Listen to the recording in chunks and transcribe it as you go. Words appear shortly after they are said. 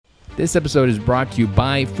This episode is brought to you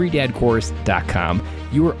by freedadcourse.com.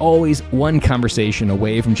 You are always one conversation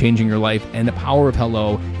away from changing your life, and the power of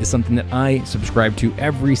hello is something that I subscribe to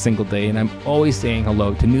every single day, and I'm always saying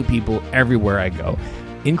hello to new people everywhere I go.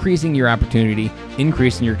 Increasing your opportunity,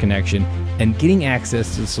 increasing your connection, and getting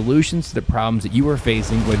access to the solutions to the problems that you are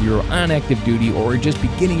facing, whether you're on active duty or just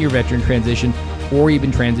beginning your veteran transition, or you've been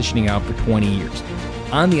transitioning out for 20 years.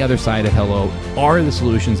 On the other side of hello are the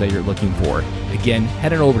solutions that you're looking for. Again,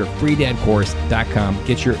 head on over to freedadcourse.com.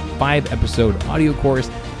 Get your 5-episode audio course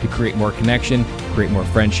to create more connection, create more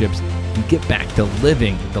friendships, and get back to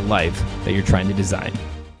living the life that you're trying to design.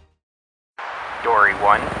 Dory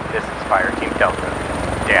 1, this is Fire Team Delta.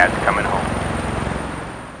 Dad's coming home.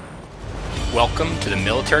 Welcome to the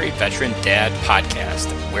Military Veteran Dad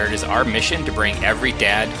Podcast, where it is our mission to bring every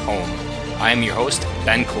dad home. I am your host,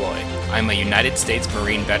 Ben Killoy. I'm a United States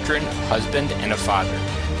Marine veteran, husband, and a father.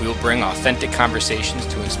 We will bring authentic conversations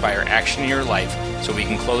to inspire action in your life so we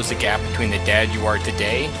can close the gap between the dad you are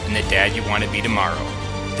today and the dad you want to be tomorrow.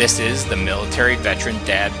 This is the Military Veteran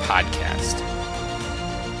Dad Podcast.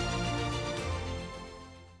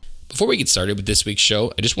 Before we get started with this week's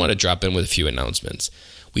show, I just want to drop in with a few announcements.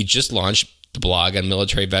 We just launched the blog on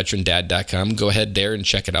militaryveterandad.com. Go ahead there and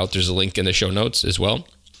check it out. There's a link in the show notes as well.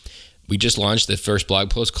 We just launched the first blog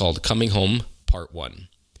post called Coming Home Part 1.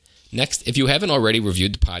 Next, if you haven't already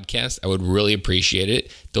reviewed the podcast, I would really appreciate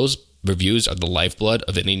it. Those reviews are the lifeblood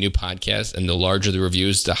of any new podcast, and the larger the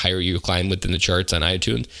reviews, the higher you climb within the charts on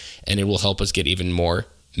iTunes, and it will help us get even more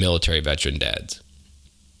military veteran dads.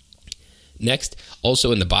 Next,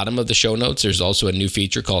 also in the bottom of the show notes, there's also a new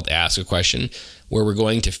feature called Ask a Question, where we're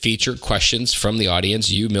going to feature questions from the audience,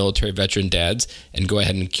 you military veteran dads, and go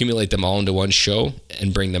ahead and accumulate them all into one show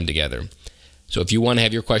and bring them together. So if you want to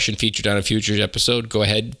have your question featured on a future episode, go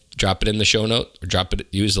ahead, drop it in the show note, or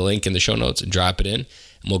use the link in the show notes and drop it in, and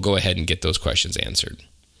we'll go ahead and get those questions answered.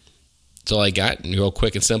 That's all I got, real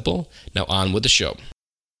quick and simple. Now on with the show.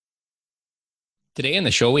 Today on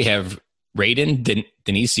the show, we have Reden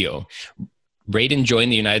Dionisio. Reden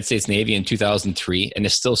joined the United States Navy in 2003 and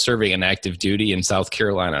is still serving on active duty in South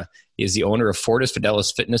Carolina. He is the owner of Fortis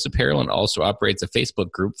Fidelis Fitness Apparel and also operates a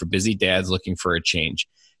Facebook group for busy dads looking for a change.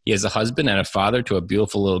 He is a husband and a father to a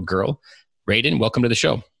beautiful little girl. Reden, welcome to the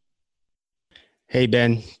show. Hey,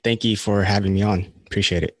 Ben. Thank you for having me on.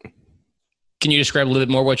 Appreciate it. Can you describe a little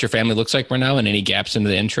bit more what your family looks like right now and any gaps in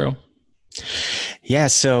the intro? Yeah.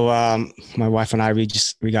 So my wife and I,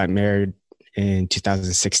 we got married in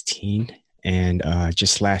 2016. And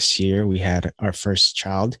just last year, we had our first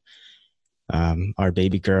child, our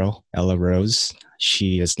baby girl, Ella Rose.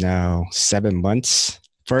 She is now 7 months.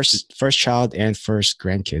 First child and first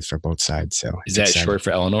grandkid for both sides. So is that exciting. Short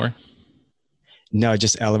for Eleanor? No,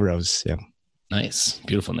 just Ella Rose. Yeah. Nice.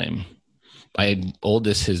 Beautiful name. My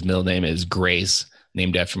oldest, his middle name is Grace,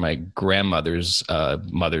 named after my grandmother's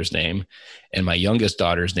mother's name. And my youngest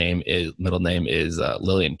daughter's middle name is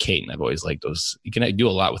Lillian Kate. And I've always liked those. You can do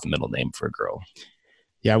a lot with a middle name for a girl.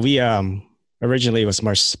 Yeah, we originally it was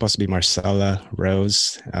supposed to be Marcella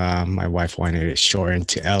Rose. My wife wanted it shortened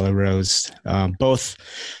to Ella Rose, both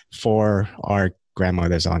for our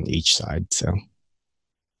grandmothers on each side. So,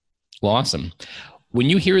 well, awesome. When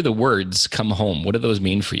you hear the words "come home," what do those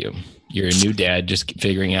mean for you? You're a new dad, just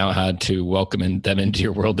figuring out how to welcome them into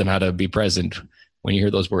your world and how to be present. When you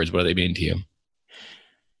hear those words, what do they mean to you?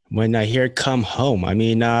 When I hear "come home," I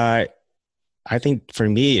mean, I think for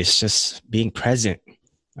me, it's just being present.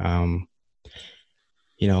 A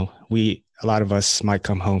lot of us might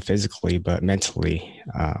come home physically, but mentally,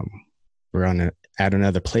 we're at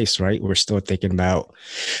another place, right? We're still thinking about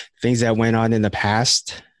things that went on in the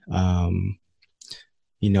past.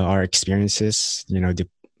 Our experiences,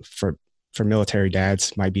 for military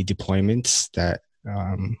dads might be deployments that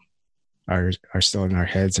are still in our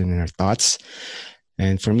heads and in our thoughts.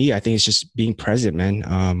 And for me, I think it's just being present,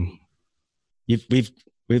 man. We've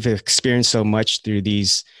experienced so much through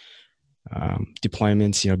these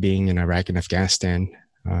deployments, being in Iraq and Afghanistan.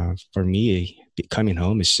 For me, coming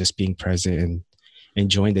home is just being present and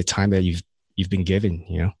enjoying the time that you've been given,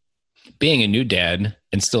 Being a new dad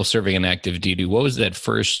and still serving an active duty, what was that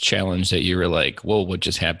first challenge that you were like, whoa, what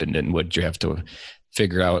just happened? And what did you have to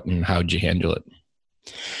figure out and how did you handle it?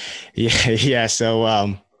 Yeah.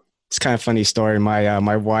 So it's kind of funny story.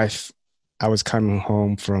 My wife, I was coming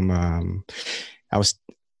home from, I was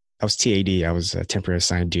TAD. I was temporary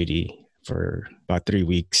assigned duty for about 3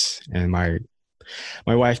 weeks. And my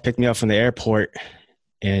wife picked me up from the airport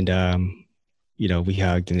and, we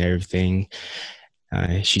hugged and everything.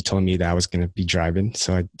 She told me that I was going to be driving.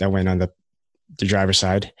 So I went on the driver's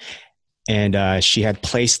side, and she had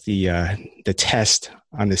placed the test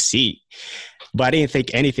on the seat. But I didn't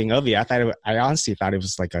think anything of it. I honestly thought it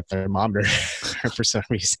was like a thermometer for some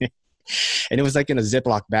reason. And it was like in a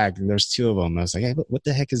Ziploc bag, and there's two of them. I was like, hey, what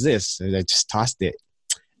the heck is this? And I just tossed it.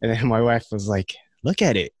 And then my wife was like, look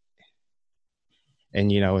at it.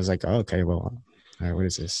 And, I was like, oh, okay, well, all right, what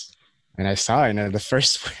is this? And I saw it, and the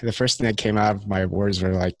first thing that came out of my words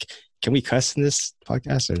were like, can we cuss in this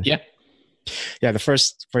podcast? Or? Yeah. Yeah, the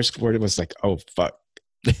first word was like, oh, fuck.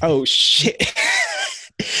 Oh, shit.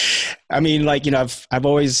 I mean, like, I've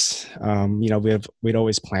always, we'd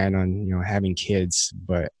always planned on, having kids,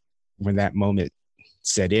 but when that moment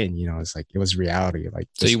set in, it's like, it was reality. Like,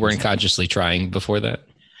 so you weren't consciously trying before that?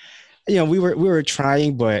 We were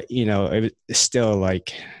trying, but, it was still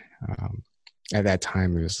like, at that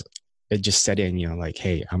time, it just set in, like,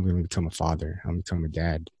 hey, I'm going to become a father. I'm going to become a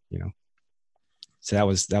dad, So that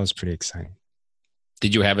was pretty exciting.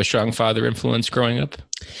 Did you have a strong father influence growing up?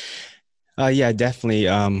 Yeah, definitely.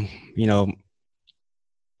 A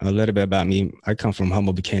little bit about me. I come from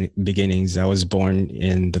humble beginnings. I was born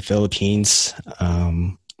in the Philippines.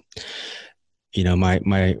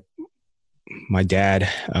 My dad,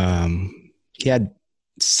 he had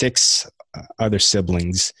 6 other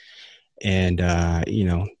siblings, and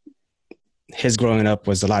his growing up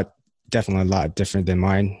was definitely a lot different than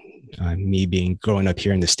mine. Me growing up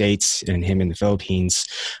here in the States and him in the Philippines,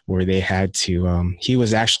 where they had to, he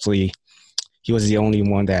was the only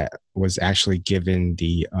one that was actually given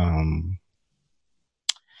the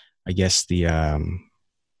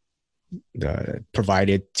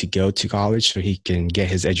provided to go to college so he can get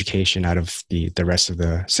his education out of the rest of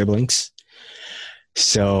the siblings.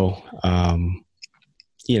 So,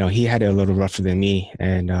 he had it a little rougher than me,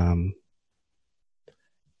 and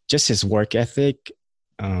just his work ethic,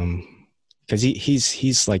 because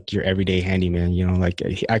he's like your everyday handyman, like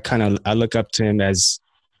I look up to him as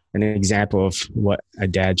an example of what a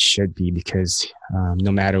dad should be, because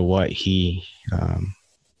no matter what, he's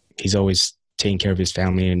always taking care of his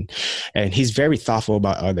family, and he's very thoughtful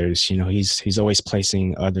about others. He's always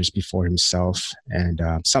placing others before himself, and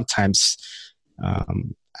sometimes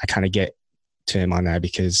I kind of get to him on that,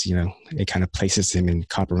 because it kind of places him in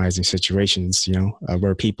compromising situations,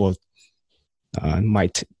 where people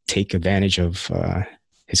might take advantage of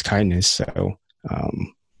his kindness. So,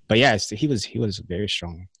 but yeah, he was a very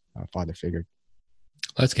strong father figure.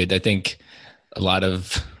 That's good. I think a lot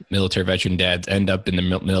of military veteran dads end up in the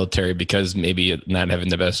military because maybe not having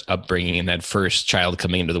the best upbringing, and that first child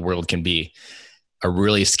coming into the world can be a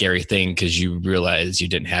really scary thing, because you realize you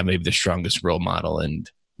didn't have maybe the strongest role model, and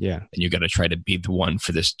you got to try to be the one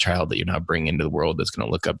for this child that you're now bringing into the world that's going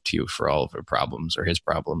to look up to you for all of her problems or his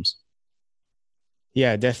problems.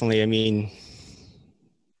 Yeah, definitely. I mean,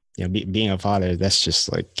 being a father, that's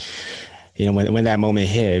just like, when that moment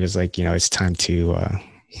hit, it was like, it's time to,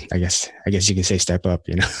 I guess you can say step up,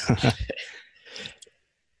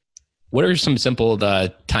 What are some simple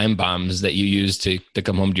time bombs that you use to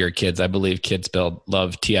come home to your kids? I believe kids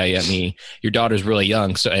love TIME. Your daughter's really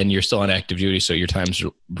young, and you're still on active duty, so your time's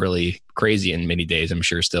really crazy in many days, I'm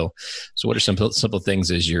sure still. So what are some simple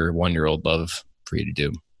things as your 1-year-old love for you to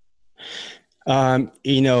do?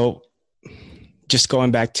 Just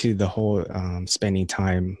going back to the whole spending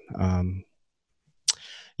time,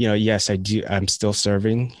 yes, I do. I'm still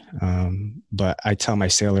serving, but I tell my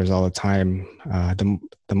sailors all the time,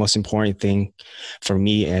 the most important thing for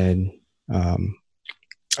me, and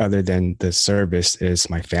other than the service, is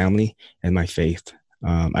my family and my faith.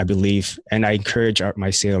 I believe, and I encourage my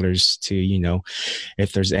sailors to,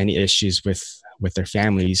 if there's any issues with their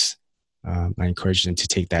families, I encourage them to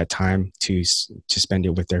take that time to spend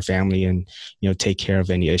it with their family, and take care of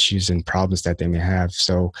any issues and problems that they may have.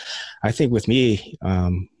 So I think with me,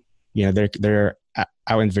 they're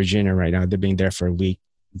out in Virginia right now. They're being there for a week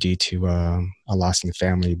due to a loss in the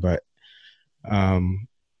family, but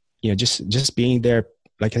just being there,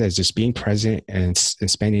 like I said, just being present and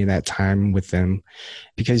spending that time with them,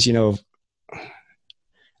 because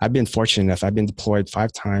I've been fortunate enough. I've been deployed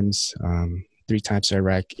 5 times. 3 times to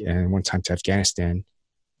Iraq and 1 time to Afghanistan.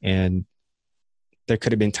 And there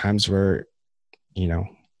could have been times where,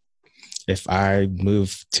 if I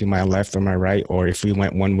moved to my left or my right, or if we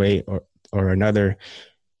went one way or another,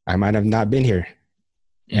 I might have not been here.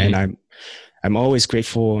 Mm-hmm. And I'm always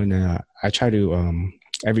grateful. And I try to,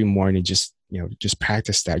 every morning, just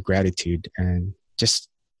practice that gratitude, and just,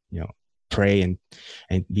 pray and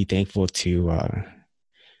be thankful to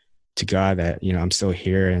God that, I'm still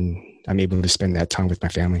here and I'm able to spend that time with my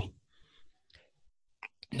family.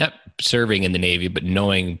 Not serving in the Navy, but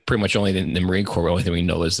knowing pretty much only the Marine Corps, the only thing we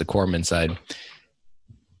know is the corpsman side.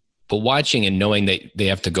 But watching and knowing that they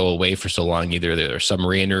have to go away for so long, either they're a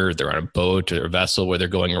submariner, or they're on a boat or a vessel where they're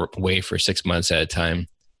going away for 6 months at a time.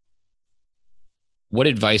 What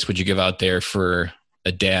advice would you give out there for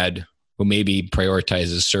a dad who maybe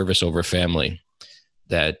prioritizes service over family,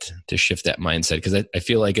 that to shift that mindset? Because I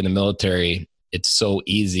feel like in the military, it's so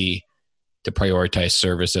easy to prioritize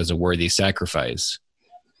service as a worthy sacrifice.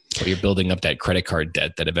 But you're building up that credit card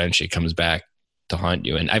debt that eventually comes back to haunt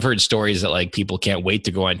you. And I've heard stories that like people can't wait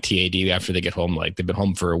to go on TAD after they get home. Like they've been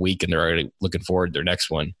home for a week and they're already looking forward to their next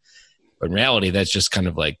one. But in reality, that's just kind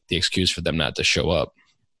of like the excuse for them not to show up.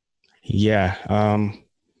 Yeah.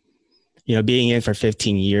 Being in for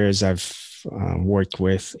 15 years, I've worked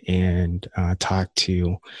with and talked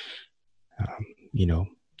to,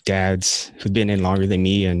 dads who've been in longer than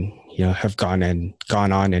me and, have gone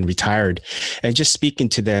on and retired, and just speaking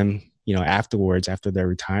to them, afterwards, after their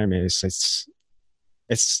retirement,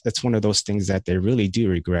 it's one of those things that they really do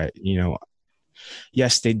regret.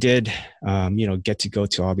 Yes, they did, get to go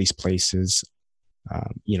to all these places,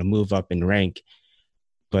 move up in rank,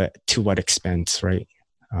 but to what expense, right?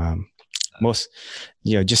 Most,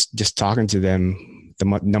 just talking to them,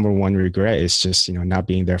 the number one regret is just, not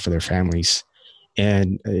being there for their families.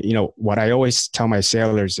 And, what I always tell my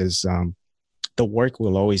sailors is the work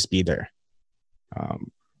will always be there.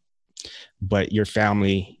 But your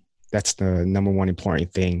family, that's the number one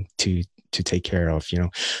important thing to take care of.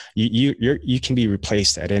 You can be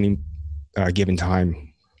replaced at any given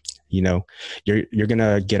time. You're going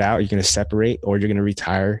to get out, you're going to separate, or you're going to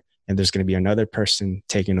retire, and there's going to be another person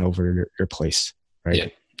taking over your place. Right. Yeah.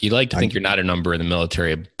 You like to think you're not a number in the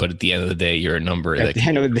military, but at the end of the day, you're a number. At the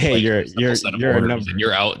end of the day, you're a number. And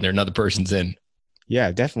you're out and another person's in.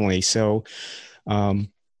 Yeah, definitely. So,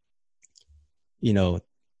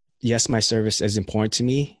 yes, my service is important to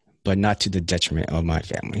me, but not to the detriment of my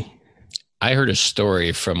family. I heard a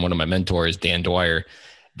story from one of my mentors, Dan Dwyer,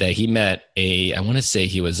 that he met I want to say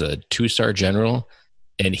he was a 2-star general,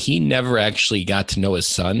 and he never actually got to know his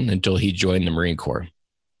son until he joined the Marine Corps.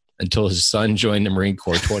 Until his son joined the Marine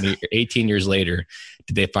Corps 18 years later,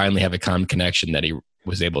 did they finally have a common connection that he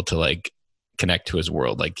was able to like connect to his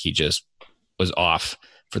world. Like he just was off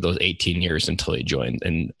for those 18 years until he joined.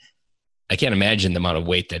 And I can't imagine the amount of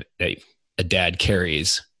weight that a dad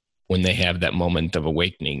carries when they have that moment of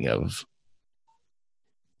awakening of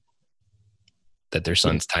that their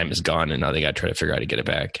son's time is gone and now they got to try to figure out how to get it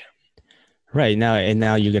back. Right. Now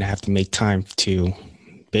you're going to have to make time to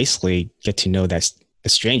basically get to know that a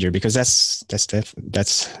stranger, because that's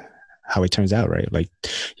how it turns out, right? Like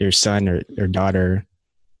your son or daughter,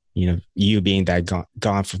 you being that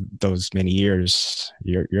gone for those many years,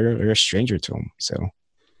 you're a stranger to them. So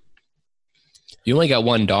you only got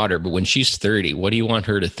one daughter, but when she's 30, what do you want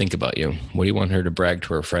her to think about you? What do you want her to brag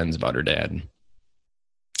to her friends about her dad?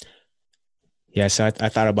 Yeah, so I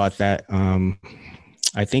thought about that.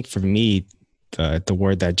 I think for me, the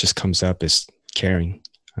word that just comes up is caring.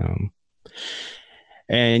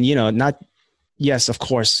 And yes, of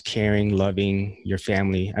course, caring, loving your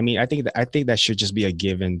family. I mean, I think that should just be a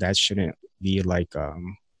given. That shouldn't be like,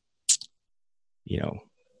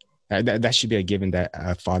 that should be a given that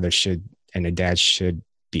a father should and a dad should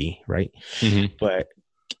be, right? Mm-hmm. But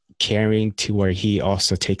caring to where he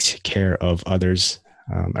also takes care of others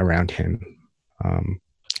around him.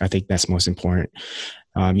 I think that's most important.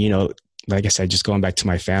 Like I said, just going back to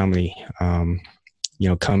my family,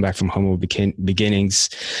 coming back from humble beginnings,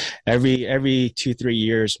 every 2-3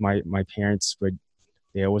 years, my parents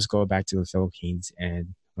they always go back to the Philippines.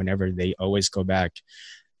 And whenever they always go back,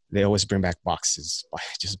 they always bring back boxes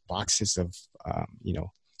of,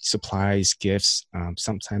 supplies, gifts,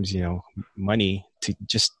 sometimes, money to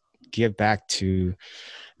just give back to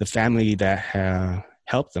the family that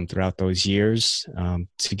helped them throughout those years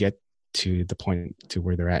to get to the point to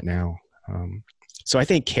where they're at now. So I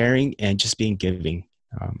think caring and just being giving,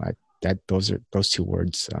 those two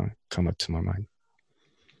words come up to my mind.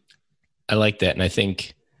 I like that. And I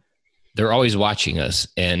think they're always watching us.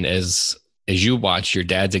 And as you watch your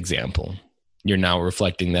dad's example, you're now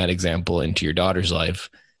reflecting that example into your daughter's life.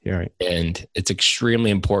 Yeah, right. And it's extremely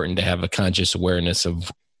important to have a conscious awareness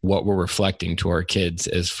of what we're reflecting to our kids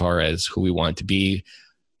as far as who we want to be,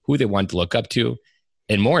 who they want to look up to,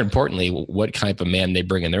 and more importantly, what type of man they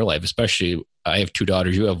bring in their life. Especially, I have 2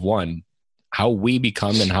 daughters, you have 1. How we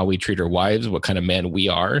become and how we treat our wives, what kind of man we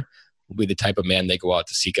are, will be the type of man they go out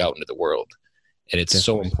to seek out into the world. And it's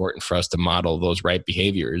Definitely. So important for us to model those right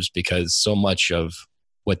behaviors, because so much of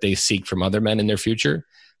what they seek from other men in their future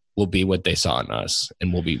will be what they saw in us,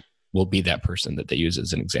 and will be that person that they use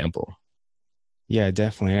as an example. Yeah,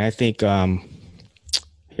 definitely. And I think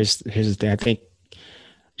here's the thing. I think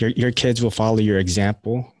your kids will follow your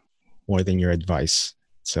example more than your advice.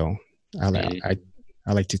 So I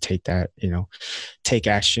like to take that, take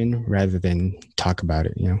action rather than talk about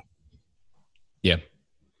it, Yeah.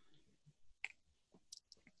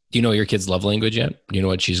 Do you know your kid's love language yet? Do you know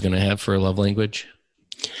what she's going to have for a love language?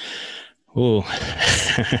 Ooh.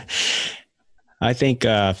 I think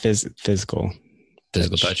physical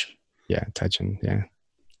touch. Yeah, touching. Yeah.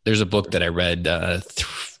 There's a book that I read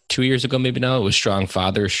 2 years ago, maybe now. It was Strong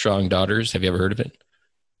Fathers, Strong Daughters. Have you ever heard of it?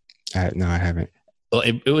 No, I haven't. Well,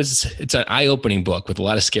 it's an eye-opening book with a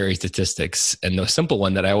lot of scary statistics. And the simple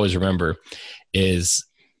one that I always remember is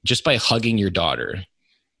just by hugging your daughter,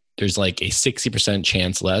 there's like a 60%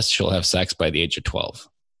 chance less she'll have sex by the age of 12.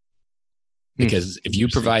 Because if you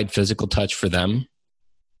provide physical touch for them,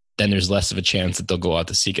 then there's less of a chance that they'll go out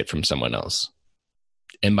to seek it from someone else.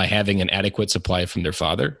 And by having an adequate supply from their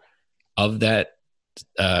father of that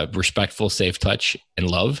respectful, safe touch and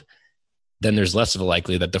love, then there's less of a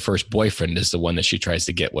likelihood that the first boyfriend is the one that she tries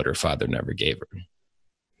to get what her father never gave her.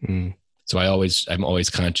 So I'm always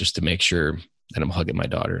conscious to make sure that I'm hugging my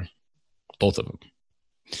daughter, both of them.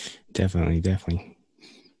 Definitely.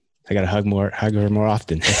 I got to hug her more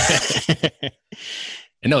often.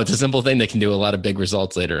 I know it's a simple thing that can do a lot of big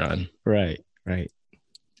results later on. Right.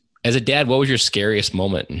 As a dad, what was your scariest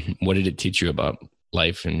moment? And what did it teach you about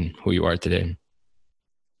life and who you are today?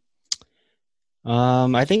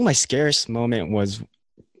 I think my scariest moment was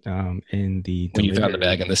in the when you found the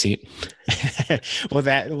bag in the seat.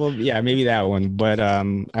 Yeah, maybe that one. But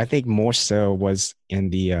I think more so was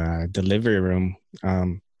in the delivery room.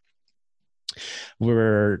 We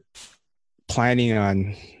were planning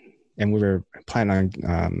on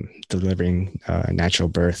delivering natural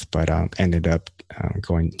birth, but ended up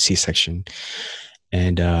going C-section.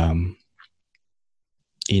 And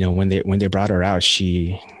when they brought her out,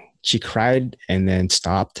 she cried and then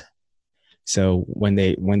stopped. So when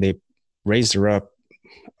they raised her up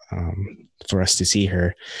for us to see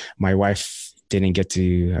her, my wife didn't get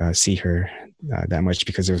to see her that much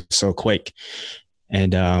because it was so quick.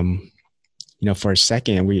 And for a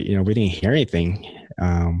second we didn't hear anything.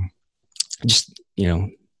 I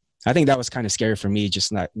think that was kind of scary for me,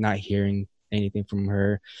 just not hearing anything from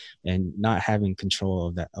her and not having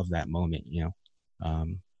control of that moment.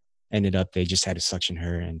 Ended up they just had to suction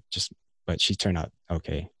her but she turned out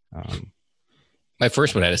okay. My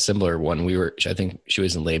first one had a similar one. I think she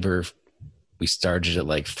was in labor. We started at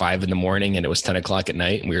like 5 a.m. and it was 10 o'clock at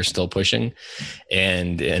night and we were still pushing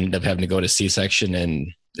and ended up having to go to C-section.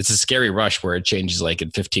 And it's a scary rush where it changes like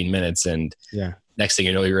in 15 minutes. And next thing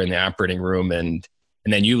you know, you're in the operating room and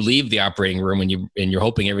then you leave the operating room and you're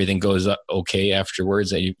hoping everything goes okay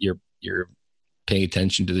afterwards. That you're paying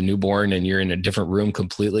attention to the newborn and you're in a different room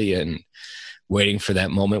completely and waiting for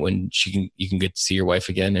that moment when you can get to see your wife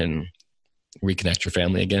again and reconnect your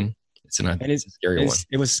family again. It's a scary one.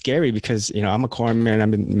 It was scary because, I'm a corpsman,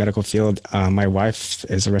 I'm in the medical field. My wife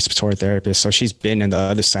is a respiratory therapist. So she's been in the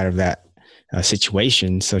other side of that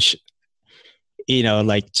situation. So she,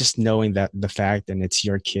 like just knowing that the fact and it's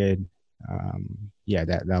your kid.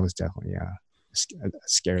 That was definitely a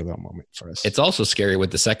scary little moment for us. It's also scary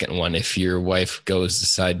with the second one. If your wife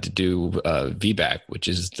decide to do VBAC, which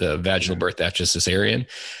is the vaginal birth after cesarean,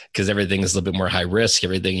 because everything is a little bit more high risk.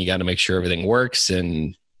 Everything, you got to make sure everything works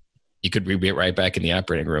and you could be right back in the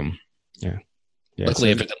operating room. Yeah.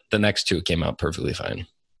 Luckily, the next two came out perfectly fine.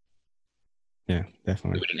 Yeah,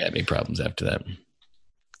 definitely. We didn't have any problems after that.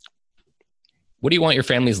 What do you want your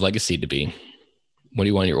family's legacy to be? What do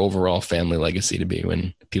you want your overall family legacy to be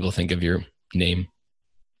when people think of your name?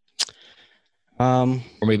 Or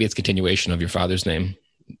maybe it's continuation of your father's name.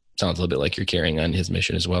 Sounds a little bit like you're carrying on his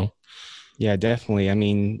mission as well. Yeah, definitely. I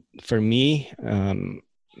mean, for me,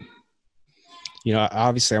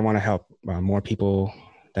 obviously I want to help more people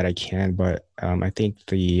that I can, but I think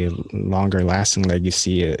the longer lasting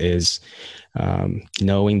legacy is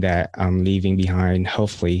knowing that I'm leaving behind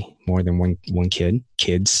hopefully more than one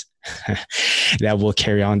kids that will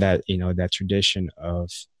carry on that, that tradition of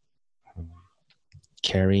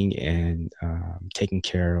caring and taking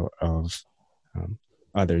care of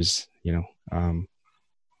others,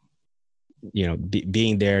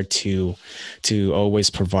 being there to always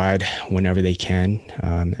provide whenever they can,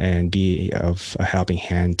 and be of a helping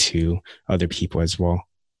hand to other people as well.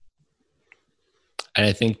 And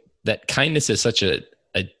I think that kindness is such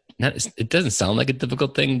it doesn't sound like a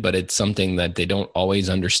difficult thing, but it's something that they don't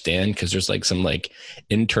always understand because there's like some like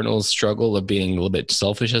internal struggle of being a little bit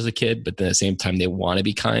selfish as a kid, but then at the same time they want to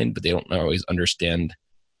be kind, but they don't always understand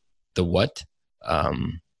the what.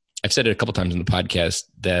 I've said it a couple times in the podcast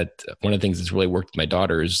that one of the things that's really worked with my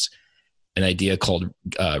daughters an idea called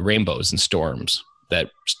rainbows and storms, that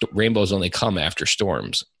rainbows only come after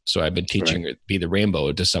storms. So I've been teaching her to be the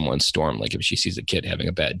rainbow to someone's storm. Like if she sees a kid having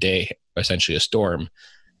a bad day, essentially a storm,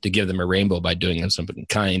 to give them a rainbow by doing them something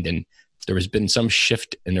kind. And there has been some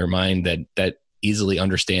shift in their mind that easily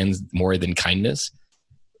understands more than kindness.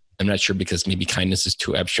 I'm not sure, because maybe kindness is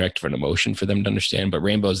too abstract of an emotion for them to understand, but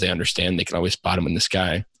rainbows, they understand. They can always spot them in the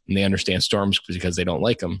sky, and they understand storms because they don't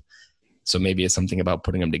like them. So maybe it's something about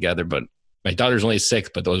putting them together. But my daughter's only 6,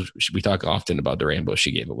 but we talk often about the rainbow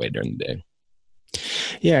she gave away during the day.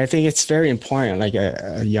 Yeah, I think it's very important, like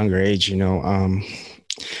at a younger age,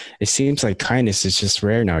 it seems like kindness is just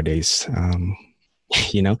rare nowadays.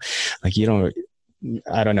 You know, like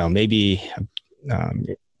I don't know, maybe,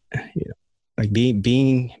 like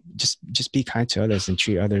just be kind to others and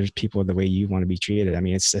treat other people the way you want to be treated. I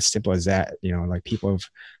mean, it's as simple as that, like people have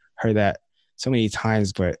heard that so many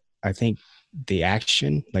times, but I think the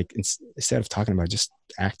action, like instead of talking about, just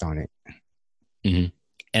act on it. Mm-hmm.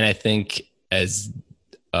 And I think as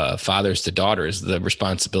fathers to daughters, the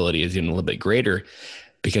responsibility is even a little bit greater,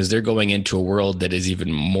 because they're going into a world that is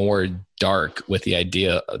even more dark with the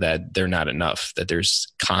idea that they're not enough, that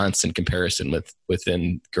there's constant comparison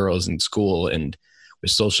within girls in school and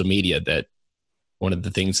with social media. That one of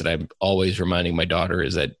the things that I'm always reminding my daughter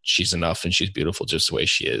is that she's enough and she's beautiful just the way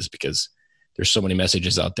she is, because there's so many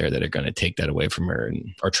messages out there that are going to take that away from her,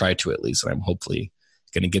 or try to, at least. And I'm hopefully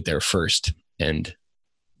going to get there first. And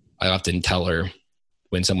I often tell her,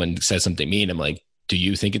 when someone says something mean, I'm like, do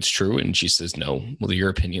you think it's true? And she says, no. Well, your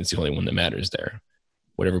opinion's the only one that matters there.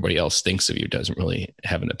 What everybody else thinks of you doesn't really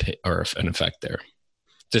have an effect there.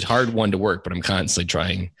 It's a hard one to work, but I'm constantly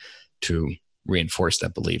trying to reinforce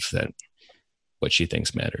that belief that what she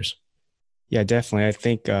thinks matters. Yeah, definitely. I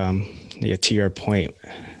think, to your point,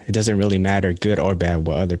 it doesn't really matter, good or bad,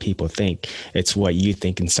 what other people think. It's what you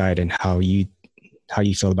think inside and how you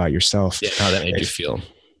feel about yourself. Yeah, how that made you feel.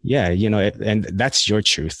 Yeah, and that's your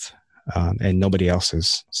truth, and nobody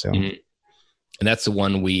else's. So, mm-hmm. And that's the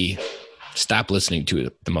one we stop listening to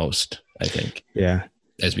the most, I think. Yeah.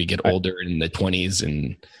 As we get older in the 20s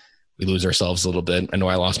and we lose ourselves a little bit. I know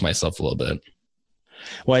I lost myself a little bit.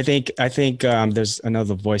 Well, I think there's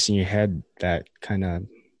another voice in your head that kind of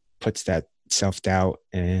puts that self-doubt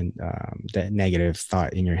and that negative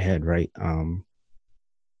thought in your head, right?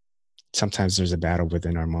 Sometimes there's a battle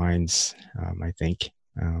within our minds, I think,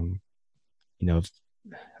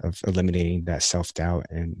 of eliminating that self-doubt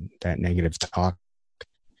and that negative talk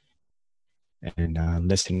and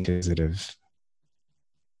listening to positive.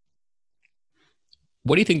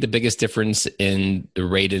 What do you think the biggest difference in the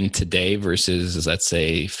Reden today versus, let's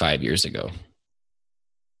say, 5 years ago?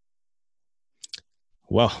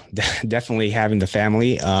 Well, definitely having the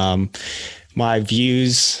family. My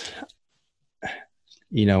views,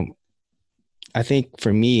 I think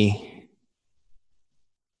for me,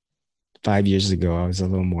 5 years ago, I was a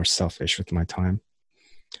little more selfish with my time.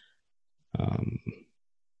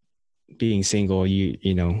 Being single, I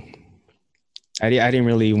didn't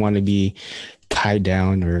really want to be tied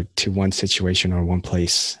down or to one situation or one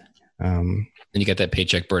place. And you got that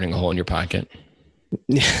paycheck burning a hole in your pocket.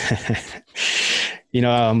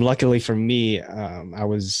 Luckily for me, I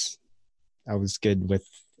was good with,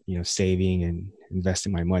 saving and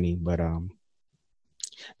investing my money. But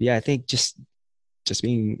I think just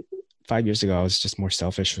being 5 years ago, I was just more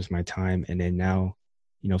selfish with my time. And then now,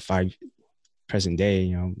 present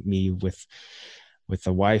day, me with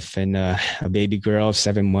a wife and a baby girl of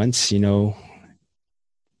 7 months,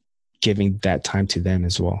 giving that time to them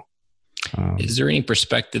as well. Is there any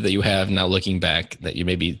perspective that you have now looking back that you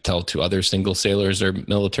maybe tell to other single sailors or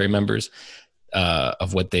military members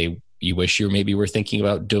of what you wish you maybe were thinking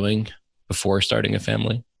about doing before starting a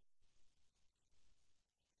family?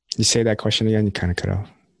 You say that question again, you kind of cut off.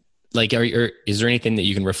 Like, is there anything that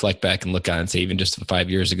you can reflect back and look on and say, even just 5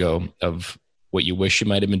 years ago, of what you wish you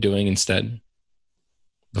might have been doing instead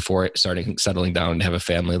before settling down to have a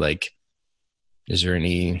family? Like, is there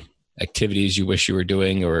any activities you wish you were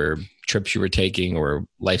doing, or trips you were taking, or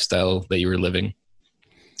lifestyle that you were living?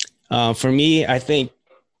 For me, I think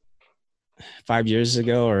 5 years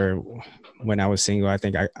ago, or when I was single, I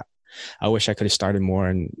think I wish I could have started more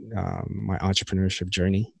in my entrepreneurship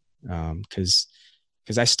journey. Because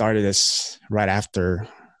I started this right after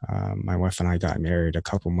my wife and I got married, a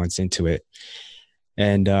couple months into it.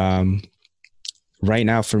 And right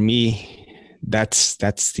now for me, that's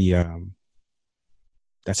the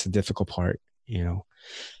difficult part,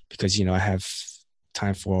 because, I have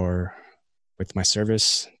time with my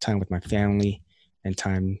service, time with my family, and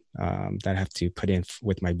time that I have to put in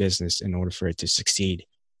with my business in order for it to succeed.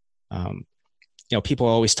 people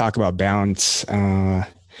always talk about balance. To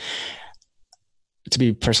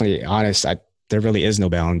be personally honest, there really is no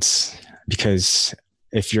balance, because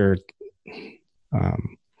if you're,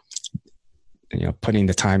 putting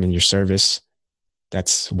the time in your service,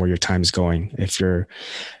 that's where your time is going. If you're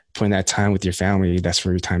putting that time with your family, that's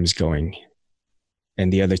where your time is going.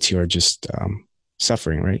 And the other two are just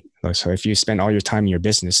suffering, right? So if you spend all your time in your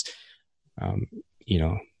business,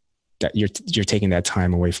 that you're taking that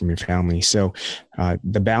time away from your family. So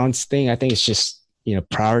the balance thing, I think it's just,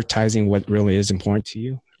 prioritizing what really is important to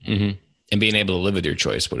you. Mm-hmm. And being able to live with your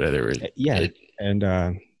choice, whatever.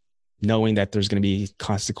 And knowing that there's going to be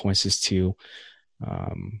consequences to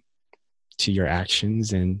your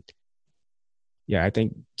actions. And I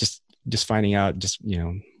think just finding out,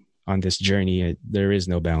 on this journey, there is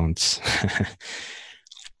no balance.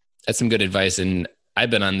 That's some good advice. And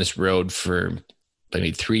I've been on this road for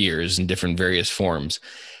maybe 3 years in different various forms.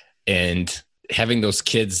 And having those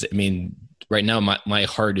kids, I mean, right now my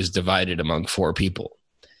heart is divided among 4 people.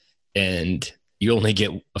 And you only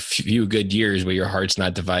get a few good years where your heart's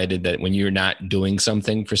not divided, that when you're not doing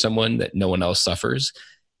something for someone, that no one else suffers.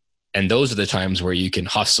 And those are the times where you can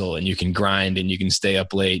hustle and you can grind and you can stay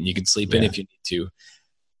up late and you can sleep in if you need to.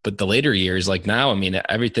 But the later years, like now, I mean,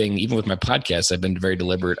 everything, even with my podcast, I've been very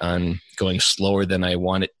deliberate on going slower than I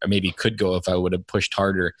wanted, or maybe could go if I would have pushed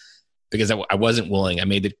harder, because I wasn't willing. I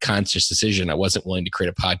made the conscious decision. I wasn't willing to create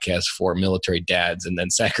a podcast for military dads and then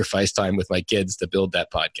sacrifice time with my kids to build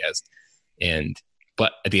that podcast.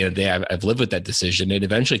 But at the end of the day, I've lived with that decision. It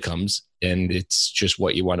eventually comes, and it's just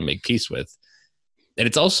what you want to make peace with. And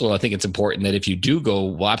it's also, I think it's important that if you do go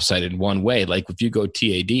lopsided one way, like if you go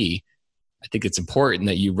TAD, I think it's important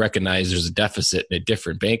that you recognize there's a deficit in a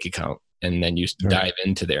different bank account, and then you dive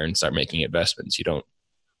into there and start making investments. You don't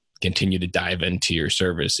continue to dive into your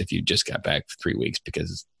service if you just got back for 3 weeks,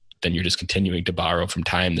 because then you're just continuing to borrow from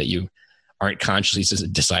time that you aren't consciously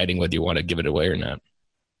deciding whether you want to give it away or not.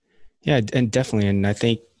 Yeah, and definitely. And I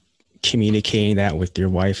think communicating that with your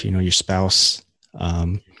wife, your spouse,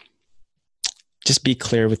 just be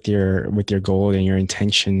clear with your goal and your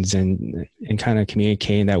intentions, and kind of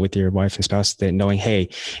communicating that with your wife and spouse, that knowing, hey,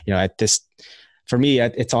 for me,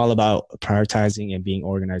 it's all about prioritizing and being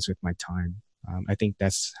organized with my time. I think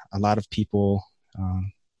that's a lot of people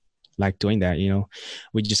like doing that.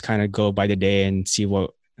 We just kind of go by the day and see what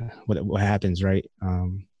happens, right?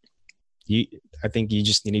 I think you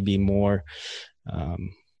just need to be more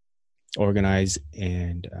organized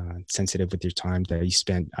and sensitive with your time that you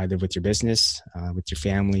spend either with your business, with your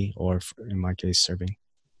family, or in my case, serving.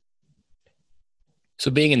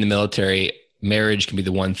 So being in the military, marriage can be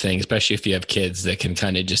the one thing, especially if you have kids, that can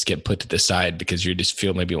kind of just get put to the side because you just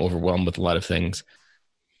feel maybe overwhelmed with a lot of things.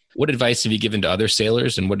 What advice have you given to other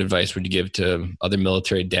sailors, and what advice would you give to other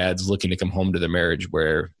military dads looking to come home to their marriage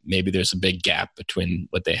where maybe there's a big gap between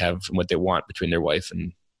what they have and what they want between their wife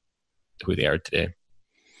and who they are today?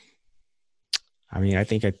 I mean, I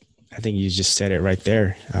think you just said it right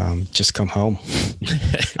there. Just come home.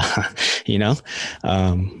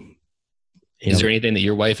 Is there anything that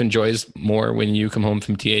your wife enjoys more when you come home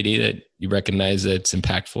from TAD that you recognize that it's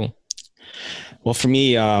impactful? Well, for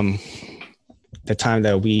me, the time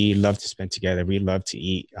that we love to spend together, we love to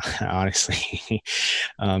eat, honestly.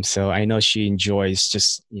 So I know she enjoys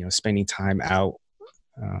just, spending time out,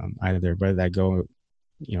 either whether that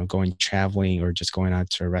going traveling or just going out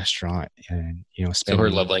to a restaurant and, spending. So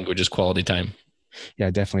her love language is quality time.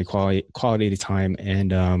 Yeah, definitely quality time.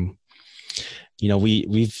 And,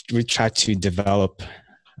 we've tried to develop,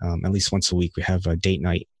 at least once a week, we have a date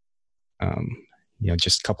night,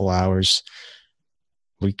 just a couple hours.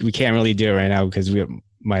 We can't really do it right now because we don't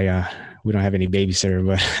have any babysitter,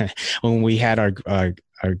 but when we had our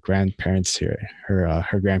grandparents here,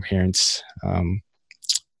 her grandparents,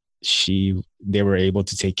 they were able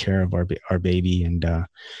to take care of our baby. And,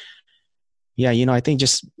 I think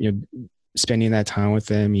just, spending that time with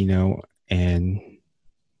them,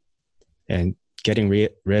 and getting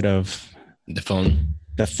rid of the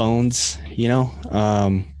phones,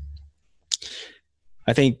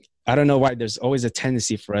 I think, I don't know why there's always a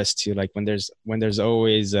tendency for us to, like, when there's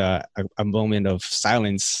always a moment of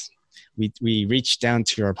silence, we reach down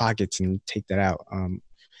to our pockets and take that out.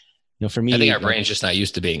 For me, I think our brain's just not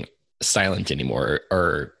used to being silent anymore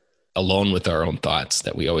or alone with our own thoughts,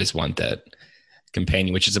 that we always want that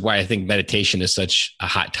companion, which is why I think meditation is such a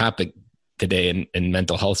hot topic today in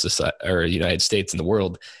mental health society, or United States and the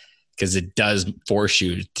world, because it does force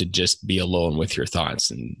you to just be alone with your thoughts.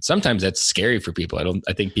 And sometimes that's scary for people.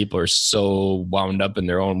 I think people are so wound up in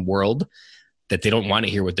their own world that they don't want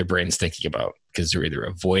to hear what their brain's thinking about, because they're either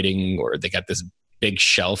avoiding or they got this big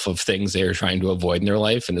shelf of things they're trying to avoid in their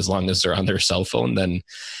life. And as long as they're on their cell phone, then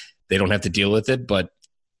they don't have to deal with it. But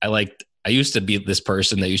I used to be this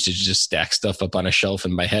person that used to just stack stuff up on a shelf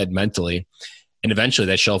in my head mentally. And eventually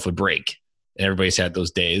that shelf would break. And everybody's had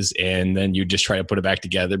those days. And then you just try to put it back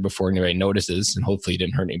together before anybody notices. And hopefully you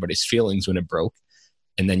didn't hurt anybody's feelings when it broke.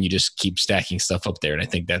 And then you just keep stacking stuff up there. And I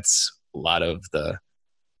think that's a lot of the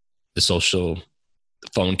social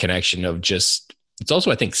phone connection of just, it's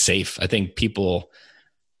also, I think, safe. I think people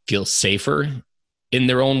feel safer in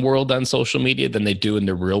their own world on social media than they do in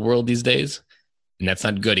the real world these days. And that's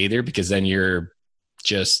not good either, because then you're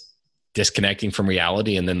just disconnecting from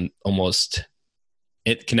reality and then almost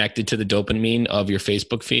it connected to the dopamine of your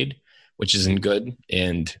Facebook feed, which isn't good.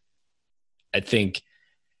 And I think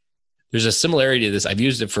there's a similarity to this. I've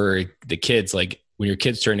used it for the kids. Like when your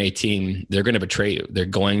kids turn 18, they're going to betray you. They're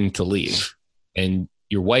going to leave. And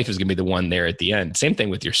your wife is going to be the one there at the end. Same thing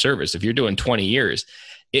with your service. If you're doing 20 years,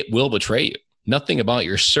 it will betray you. Nothing about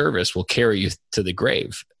your service will carry you to the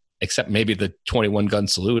grave, except maybe the 21 gun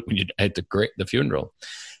salute when you at the funeral.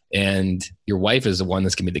 And your wife is the one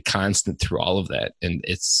that's going to be the constant through all of that. And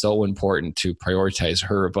it's so important to prioritize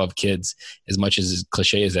her above kids, as much as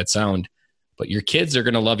cliche as that sound. But your kids are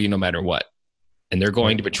going to love you no matter what. And they're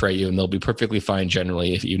going to betray you, and they'll be perfectly fine generally,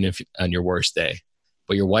 even if on your worst day.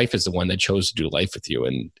 But your wife is the one that chose to do life with you.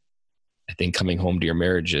 And I think coming home to your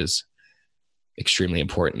marriage is extremely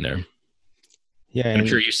important there. Yeah. I'm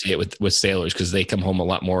sure you see it with sailors, because they come home a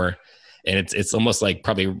lot more. And it's almost like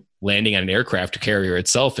probably landing on an aircraft carrier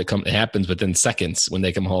itself. It happens within seconds when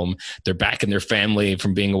they come home. They're back in their family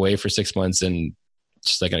from being away for 6 months. And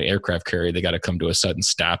just like an aircraft carrier, they got to come to a sudden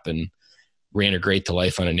stop and reintegrate to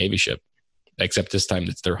life on a Navy ship, except this time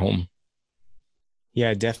it's their home.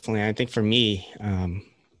 Yeah, definitely. I think for me,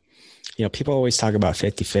 people always talk about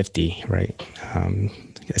 50-50, right?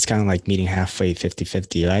 It's kind of like meeting halfway,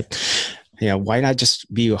 50-50, right? Why not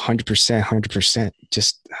just be 100%?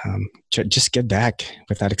 Just give back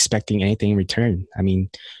without expecting anything in return. I mean,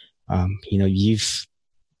 you've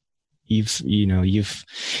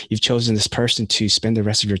chosen this person to spend the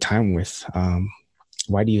rest of your time with.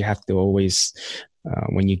 Why do you have to always,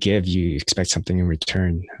 when you give, you expect something in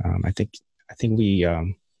return? I think we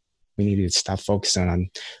need to stop focusing on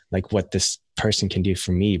like what this person can do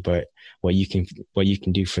for me, but what you can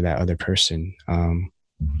do for that other person.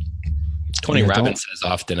 Tony Robbins says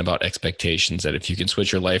often about expectations, that if you can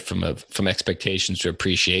switch your life from expectations to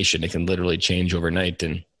appreciation, it can literally change overnight.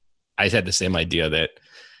 And I had the same idea that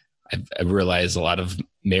I realized a lot of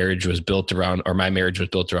marriage was built around, or my marriage was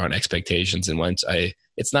built around expectations. And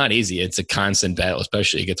it's not easy. It's a constant battle,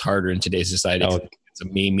 especially it gets harder in today's society. It's a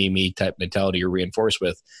me type mentality you're reinforced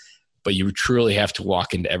with, but you truly have to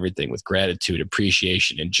walk into everything with gratitude,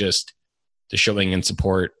 appreciation, and just the showing and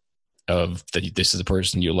support of that this is the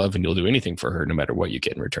person you love and you'll do anything for her no matter what you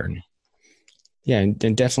get in return. Yeah. And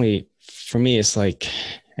definitely for me, it's like,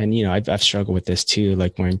 and I've struggled with this too.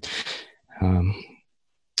 Like when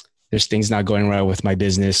there's things not going right with my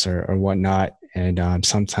business or whatnot. And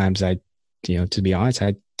sometimes to be honest,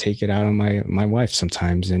 I take it out on my wife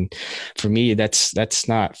sometimes. And for me, that's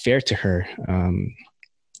not fair to her.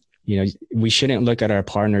 We shouldn't look at our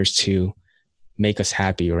partners to make us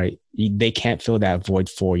happy, right? They can't fill that void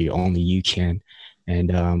for you. Only you can.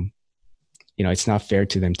 And, it's not fair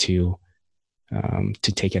to them to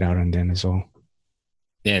take it out on them as well.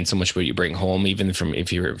 Yeah, and so much what you bring home, even from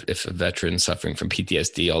if a veteran suffering from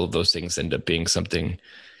PTSD, all of those things end up being something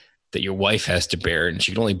that your wife has to bear, and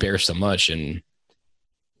she can only bear so much. And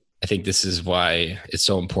I think this is why it's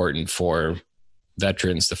so important for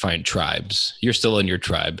veterans to find tribes. You're still in your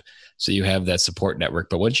tribe, so you have that support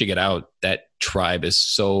network. But once you get out, that tribe is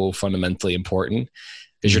so fundamentally important,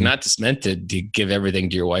 because you're not just meant to give everything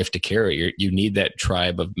to your wife to carry. You need that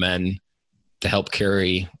tribe of men to help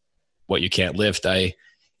carry what you can't lift.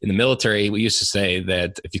 In the military, we used to say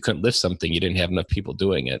that if you couldn't lift something, you didn't have enough people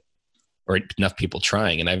doing it or enough people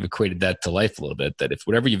trying. And I've equated that to life a little bit, that if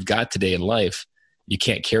whatever you've got today in life, you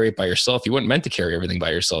can't carry it by yourself. You weren't meant to carry everything by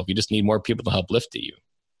yourself. You just need more people to help lift it you.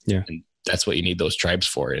 Yeah. And that's what you need those tribes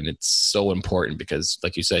for. And it's so important because,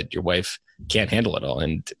 like you said, your wife can't handle it all.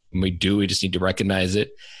 And when we just need to recognize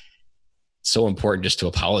it. It's so important just to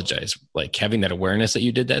apologize. Like having that awareness that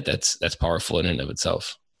you did that's powerful in and of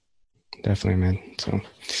itself. Definitely, man. So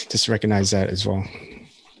just recognize that as well.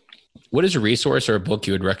 What is a resource or a book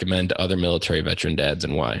you would recommend to other military veteran dads,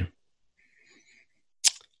 and why?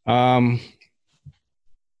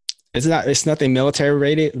 It's nothing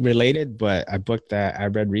military related, but a book that I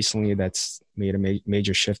read recently that's made a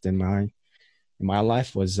major shift in my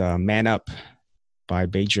life was Man Up by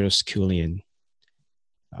Bedros Keuilian.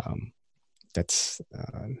 that's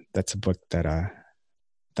a book that I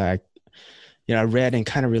I read and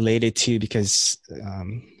kind of related to, because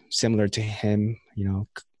similar to him,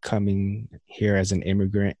 coming here as an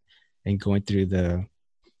immigrant and going through the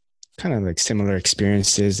kind of like similar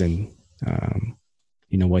experiences, and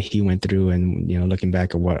what he went through, and looking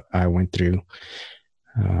back at what I went through,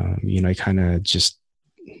 it kind of just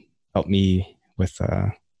helped me with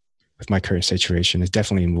my current situation. It's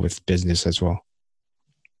definitely with business as well.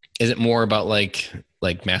 Is it more about like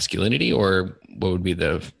masculinity, or what would be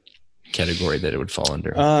the category that it would fall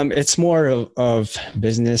under? It's more of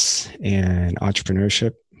business and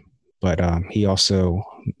entrepreneurship, but he also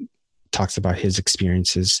talks about his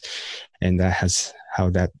experiences, and that's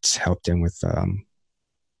helped him with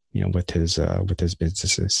with his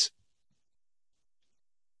businesses.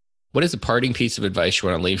 What is a parting piece of advice you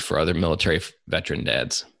want to leave for other military veteran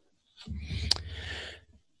dads?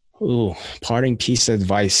 Ooh, parting piece of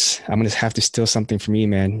advice. I'm going to have to steal something from you,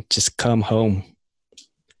 man. Just come home.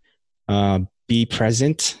 Be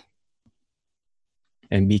present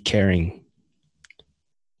and be caring.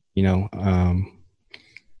 A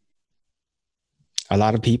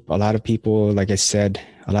lot of people, like I said,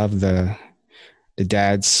 a lot of the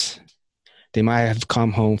dads, they might have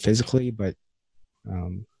come home physically, but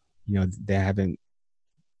they haven't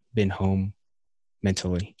been home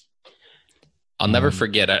mentally. I'll never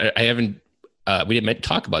forget. I haven't. We didn't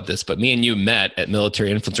talk about this, but me and you met at Military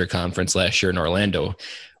Influencer Conference last year in Orlando,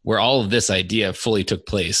 where all of this idea fully took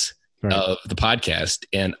place, right, of the podcast.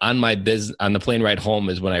 And on the plane ride home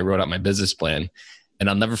is when I wrote out my business plan. And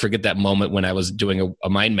I'll never forget that moment when I was doing a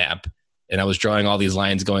mind map, and I was drawing all these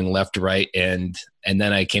lines going left to right. And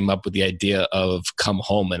then I came up with the idea of come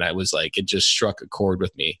home. And I was like, it just struck a chord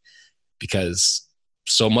with me, because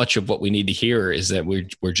so much of what we need to hear is that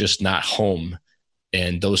we're just not home.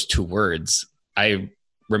 And those two words, I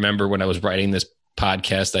remember when I was writing this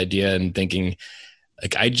podcast idea and thinking,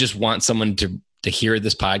 like, I just want someone to hear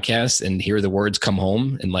this podcast and hear the words come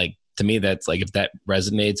home. And like, to me, that's like, if that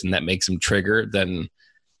resonates and that makes them trigger, then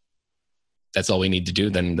that's all we need to do.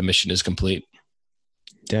 Then the mission is complete.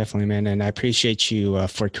 Definitely, man. And I appreciate you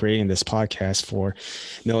for creating this podcast for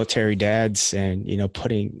military dads, and,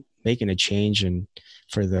 making a change and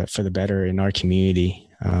for the better in our community.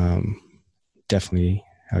 Definitely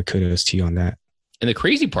kudos to you on that. And the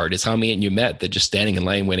crazy part is how me and you met, that just standing in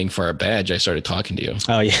line waiting for our badge, I started talking to you.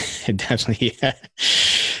 Oh yeah, definitely. Yeah.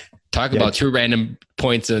 Talk about two random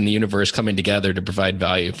points in the universe coming together to provide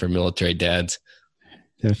value for military dads.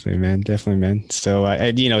 Definitely, man. So,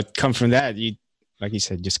 come from that, you, like you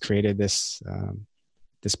said, just created this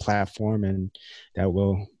platform, and that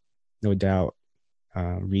will no doubt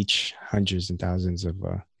reach hundreds and thousands of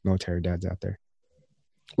military dads out there.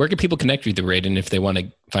 Where can people connect with you, Reden, if they want to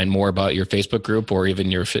find more about your Facebook group or even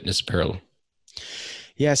your fitness apparel?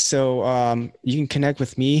 Yeah, so you can connect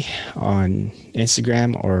with me on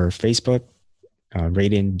Instagram or Facebook,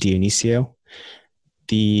 Reden Dionisio.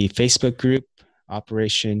 The Facebook group,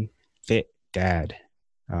 Operation Fit Dad.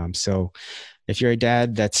 So if you're a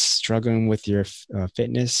dad that's struggling with your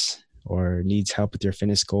fitness or needs help with your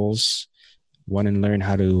fitness goals, want to learn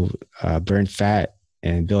how to burn fat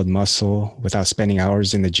and build muscle without spending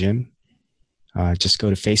hours in the gym, just go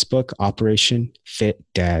to Facebook, Operation Fit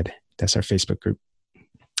Dad. That's our Facebook group.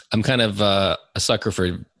 I'm kind of a sucker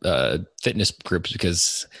for fitness groups,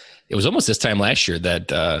 because it was almost this time last year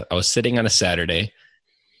that I was sitting on a Saturday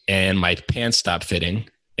and my pants stopped fitting.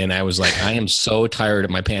 And I was like, I am so tired of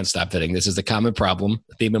my pants stop fitting. This is a common problem,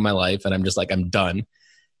 a theme in my life. And I'm just like, I'm done.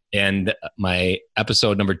 And my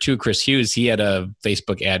episode number 2, Chris Hughes, he had a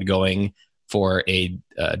Facebook ad going for a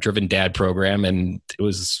driven dad program, and it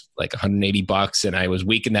was like $180, and I was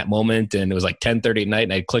weak in that moment, and it was like 10:30 at night,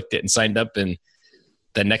 and I clicked it and signed up, and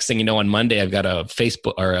the next thing you know, on Monday I've got a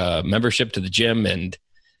Facebook or a membership to the gym. And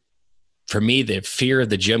for me, the fear of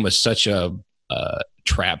the gym was such a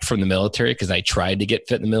trap from the military, because I tried to get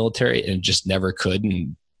fit in the military and just never could,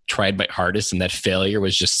 and tried my hardest, and that failure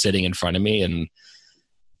was just sitting in front of me. And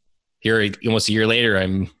here, almost a year later,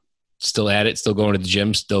 I'm still at it, still going to the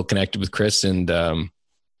gym, still connected with Chris. And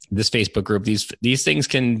this Facebook group, these things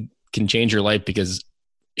can change your life, because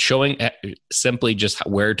showing simply just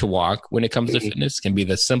where to walk when it comes to fitness can be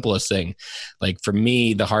the simplest thing. Like for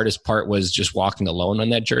me, the hardest part was just walking alone on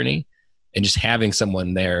that journey, and just having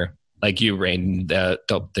someone there like you, Rain, to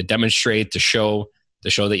demonstrate, to show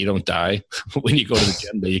that you don't die when you go to the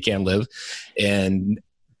gym, that you can't live. And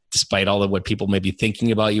despite all of what people may be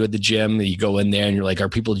thinking about you at the gym, you go in there and you're like, are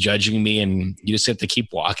people judging me? And you just have to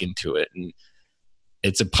keep walking to it. And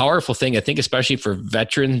it's a powerful thing, I think, especially for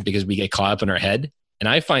veterans, because we get caught up in our head. And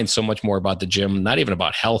I find so much more about the gym, not even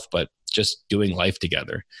about health, but just doing life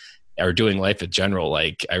together or doing life in general.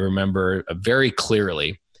 Like I remember very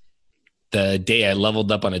clearly the day I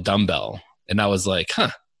leveled up on a dumbbell and I was like,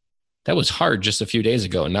 that was hard just a few days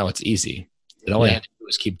ago. And now it's easy. And all I had to do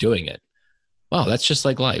was keep doing it. Wow. That's just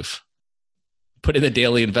like life. Put in the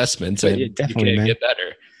daily investments and you can get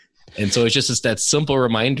better. And so it's just that simple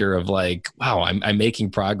reminder of like, wow, I'm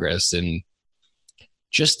making progress. And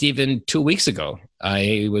just even 2 weeks ago,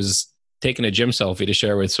 I was taking a gym selfie to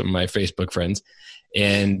share with some of my Facebook friends.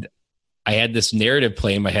 And I had this narrative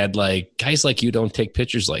play in my head, like, guys like you don't take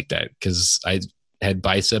pictures like that, because I had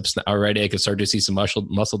biceps already. I could start to see some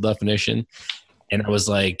muscle definition. And I was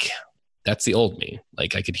like, that's the old me.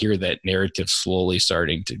 Like I could hear that narrative slowly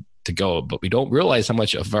starting to go, but we don't realize how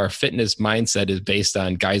much of our fitness mindset is based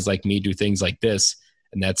on guys like me do things like this.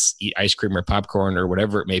 And that's eat ice cream or popcorn or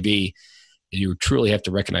whatever it may be. You truly have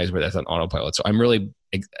to recognize where that's on autopilot. So I'm really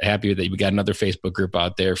happy that we got another Facebook group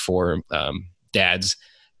out there for dads,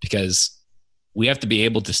 because we have to be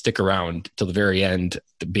able to stick around till the very end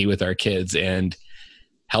to be with our kids. And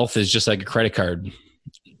health is just like a credit card.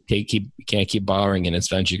 You can't keep borrowing, and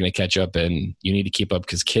eventually you're going to catch up, and you need to keep up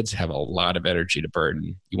because kids have a lot of energy to burn.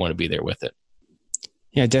 And you want to be there with it.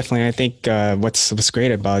 Yeah, definitely. I think what's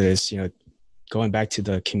great about it is, going back to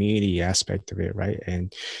the community aspect of it, right?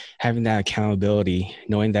 And having that accountability,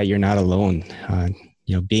 knowing that you're not alone,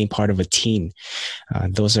 being part of a team.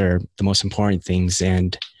 Those are the most important things.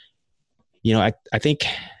 And, I think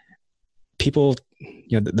people,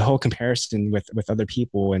 the whole comparison with other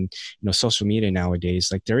people and, social media nowadays,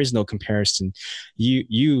 like there is no comparison.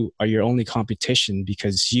 You are your only competition,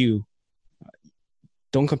 because you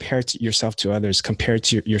don't compare yourself to others, compare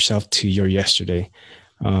to yourself to your yesterday.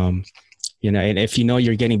 And if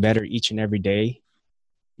you're getting better each and every day,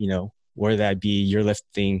 whether that be you're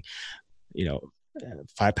lifting,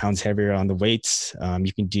 5 pounds heavier on the weights,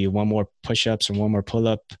 you can do one more push-ups or one more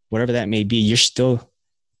pull-up, whatever that may be,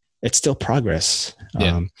 it's still progress.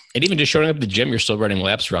 Yeah. And even just showing up at the gym, you're still running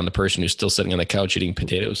laps around the person who's still sitting on the couch eating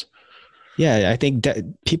potatoes. Yeah. I think that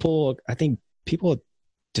people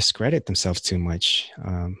discredit themselves too much.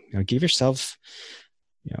 Give yourself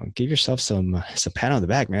some pat on the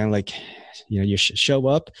back, man. Like, you show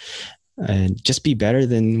up and just be better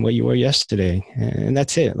than what you were yesterday. And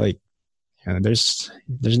that's it. Like, there's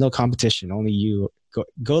no competition. Only you.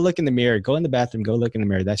 Go look in the mirror, go in the bathroom, go look in the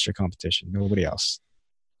mirror. That's your competition. Nobody else.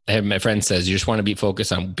 I have my friend says, you just want to be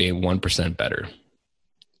focused on being 1% better.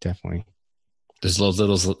 Definitely. There's those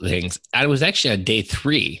little things. I was actually on day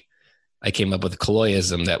 3. I came up with a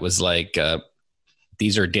colloquialism that was like,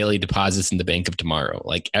 these are daily deposits in the bank of tomorrow.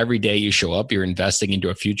 Like every day you show up, you're investing into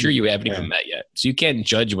a future you haven't even met yet. So you can't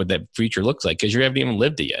judge what that future looks like because you haven't even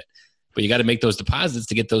lived it yet. But you got to make those deposits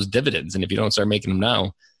to get those dividends. And if you don't start making them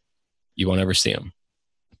now, you won't ever see them.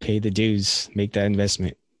 Pay the dues, make that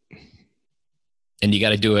investment. And you got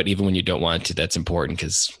to do it even when you don't want to. That's important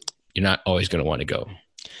because you're not always going to want to go.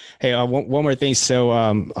 Hey, one more thing. So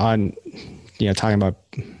on, talking about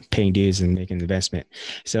paying dues and making an investment.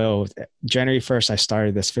 So January 1st, I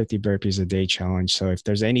started this 50 burpees a day challenge. So if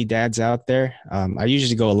there's any dads out there, I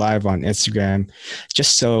usually go live on Instagram.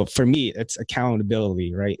 Just so for me, it's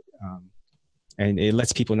accountability, right? And it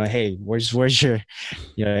lets people know, hey, where's your,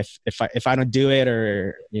 if I don't do it,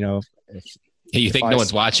 or you think no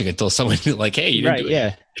one's watching until someone like, hey, you didn't do it.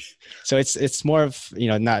 Yeah. So it's more of,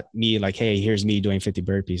 not me like, hey, here's me doing 50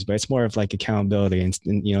 burpees, but it's more of like accountability and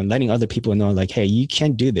letting other people know like, hey, you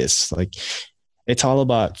can do this. Like it's all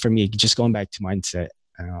about, for me, just going back to mindset.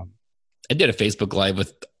 I did a Facebook Live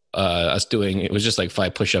with us doing, it was just like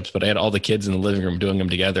 5 push-ups, but I had all the kids in the living room doing them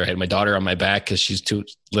together. I had my daughter on my back because she's too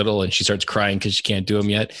little and she starts crying because she can't do them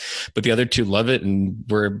yet. But the other 2 love it. And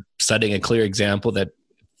we're setting a clear example that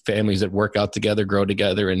families that work out together, grow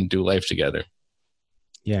together, and do life together.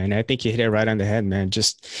 Yeah. And I think you hit it right on the head, man.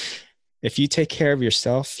 Just if you take care of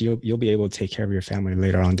yourself, you'll be able to take care of your family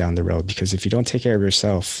later on down the road. Because if you don't take care of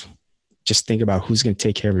yourself, just think about who's going to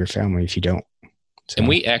take care of your family if you don't. So. And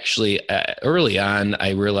we actually, early on,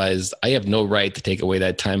 I realized I have no right to take away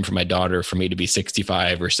that time from my daughter for me to be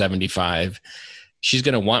 65 or 75. She's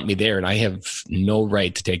going to want me there, and I have no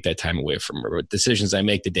right to take that time away from her. Decisions I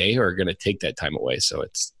make today are going to take that time away. So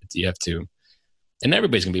it's you have to, and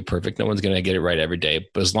everybody's going to be perfect. No one's going to get it right every day.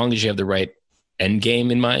 But as long as you have the right end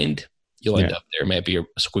game in mind, you'll end up there. It might be a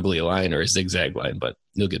squiggly line or a zigzag line, but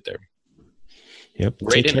you'll get there. Yep.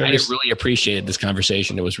 Reden, I really appreciated this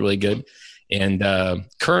conversation. It was really good. And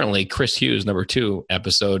currently, Chris Hughes, number 2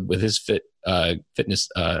 episode with his fitness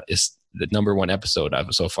is the number 1 episode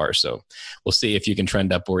of so far. So we'll see if you can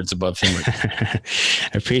trend upwards above him. I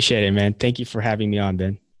appreciate it, man. Thank you for having me on,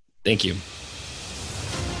 Ben. Thank you.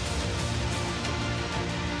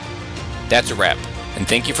 That's a wrap. And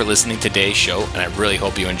thank you for listening to today's show, and I really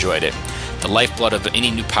hope you enjoyed it. The lifeblood of any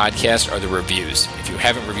new podcast are the reviews. If you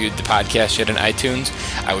haven't reviewed the podcast yet on iTunes,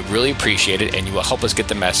 I would really appreciate it, and you will help us get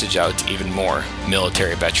the message out to even more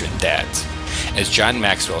military veteran dads. As John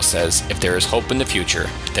Maxwell says, if there is hope in the future,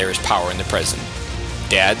 there is power in the present.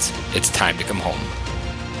 Dads, it's time to come home.